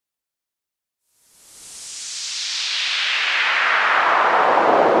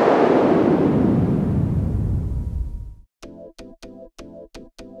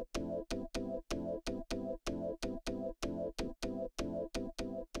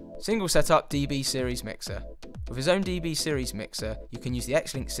Single setup DB series mixer. With a Xone DB series mixer, you can use the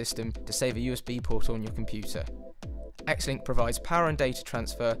Xlink system to save a USB port on your computer. Xlink provides power and data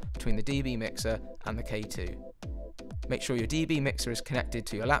transfer between the DB mixer and the K2. Make sure your DB mixer is connected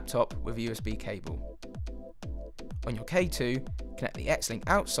to your laptop with a USB cable. On your K2, connect the Xlink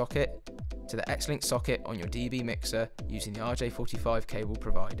out socket to the Xlink socket on your DB mixer using the RJ45 cable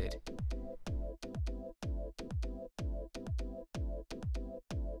provided.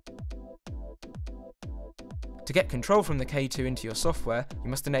 To get control from the K2 into your software, you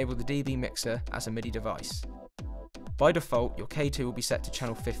must enable the DB mixer as a MIDI device. By default, your K2 will be set to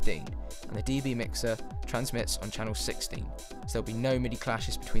channel 15, and the DB mixer transmits on channel 16, so there will be no MIDI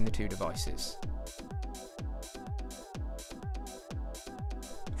clashes between the two devices.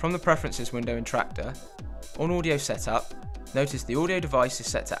 From the Preferences window in Traktor, on Audio Setup, notice the audio device is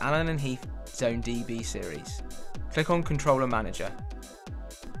set to Allen & Heath Xone DB series. Click on Controller Manager.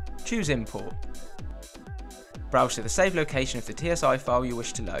 Choose Import. Browse to the save location of the TSI file you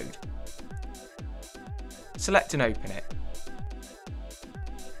wish to load. Select and open it.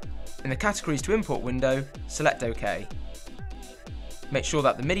 In the Categories to Import window, select OK. Make sure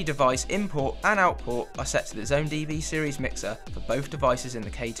that the MIDI device import and output are set to the Xone DB series mixer for both devices in the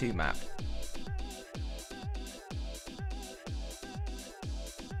K2 map.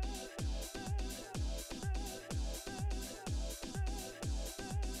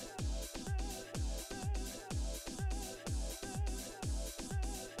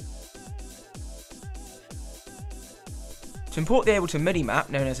 To import the Ableton MIDI map,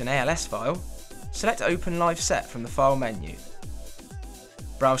 known as an ALS file, select Open Live Set from the File menu.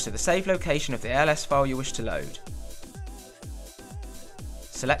 Browse to the save location of the ALS file you wish to load.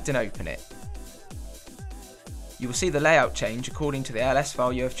 Select and open it. You will see the layout change according to the ALS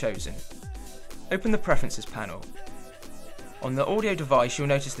file you have chosen. Open the Preferences panel. On the audio device, you'll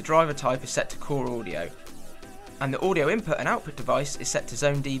notice the driver type is set to Core Audio, and the audio input and output device is set to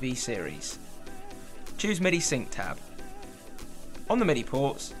Xone DB series. Choose MIDI Sync tab. On the MIDI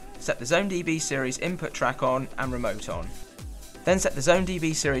ports, set the Xone DB series input track on and remote on. Then set the Xone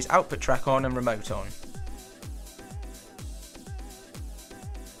DB series output track on and remote on.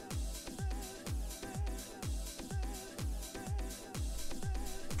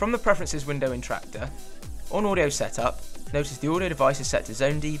 From the Preferences window in Traktor, on Audio Setup, notice the audio device is set to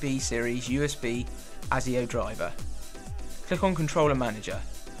Xone DB series USB ASIO driver. Click on Controller Manager.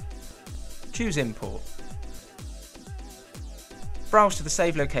 Choose Import. Browse to the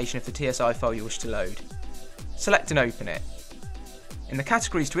save location of the TSI file you wish to load. Select and open it. In the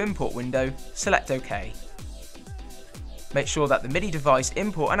Categories to Import window, select OK. Make sure that the MIDI device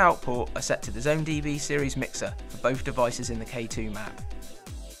import and output are set to the Xone DB series mixer for both devices in the K2 map.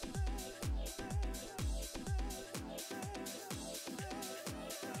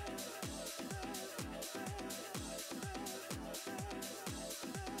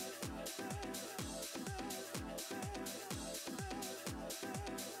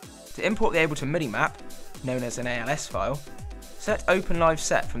 To import the Ableton MIDI map, known as an ALS file, select Open Live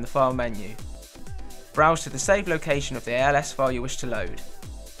Set from the File menu. Browse to the save location of the ALS file you wish to load.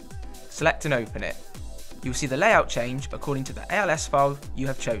 Select and open it. You will see the layout change according to the ALS file you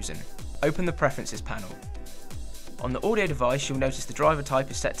have chosen. Open the Preferences panel. On the audio device, you'll notice the driver type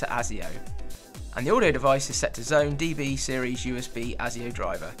is set to ASIO, and the audio device is set to Xone DB series USB ASIO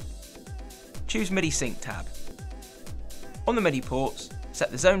driver. Choose MIDI Sync tab. On the MIDI ports, set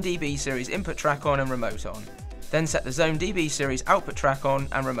the Xone DB series input track on and remote on. Then set the Xone DB series output track on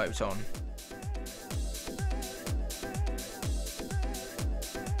and remote on.